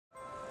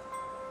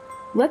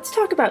Let's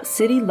talk about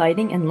city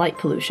lighting and light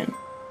pollution.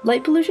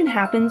 Light pollution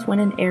happens when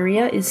an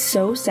area is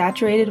so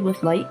saturated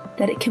with light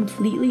that it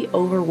completely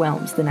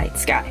overwhelms the night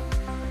sky.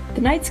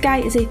 The night sky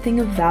is a thing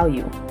of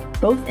value,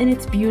 both in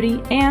its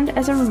beauty and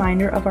as a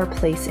reminder of our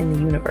place in the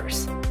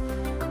universe.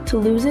 To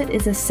lose it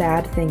is a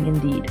sad thing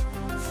indeed.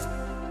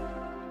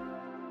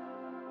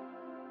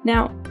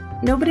 Now,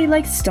 nobody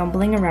likes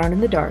stumbling around in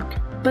the dark,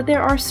 but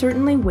there are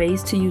certainly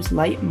ways to use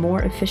light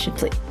more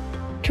efficiently.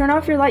 Turn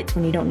off your lights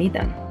when you don't need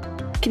them.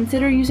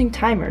 Consider using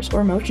timers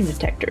or motion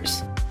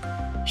detectors.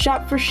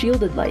 Shop for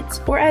shielded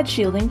lights or add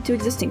shielding to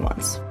existing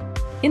ones.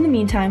 In the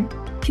meantime,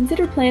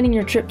 consider planning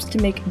your trips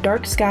to make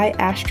dark sky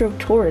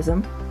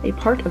astrotourism a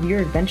part of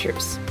your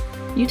adventures.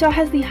 Utah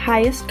has the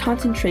highest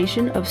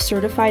concentration of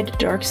certified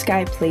dark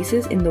sky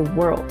places in the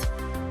world.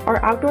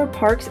 Our outdoor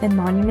parks and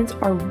monuments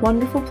are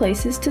wonderful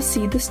places to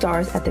see the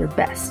stars at their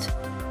best.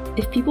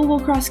 If people will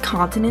cross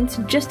continents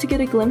just to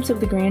get a glimpse of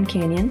the Grand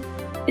Canyon,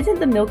 isn't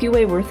the Milky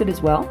Way worth it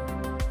as well?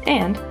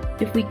 And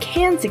if we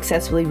can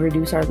successfully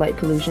reduce our light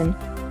pollution,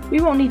 we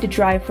won't need to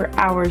drive for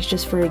hours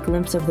just for a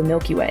glimpse of the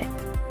Milky Way.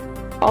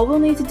 All we'll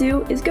need to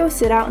do is go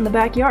sit out in the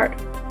backyard.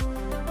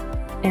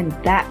 And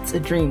that's a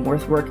dream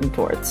worth working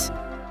towards.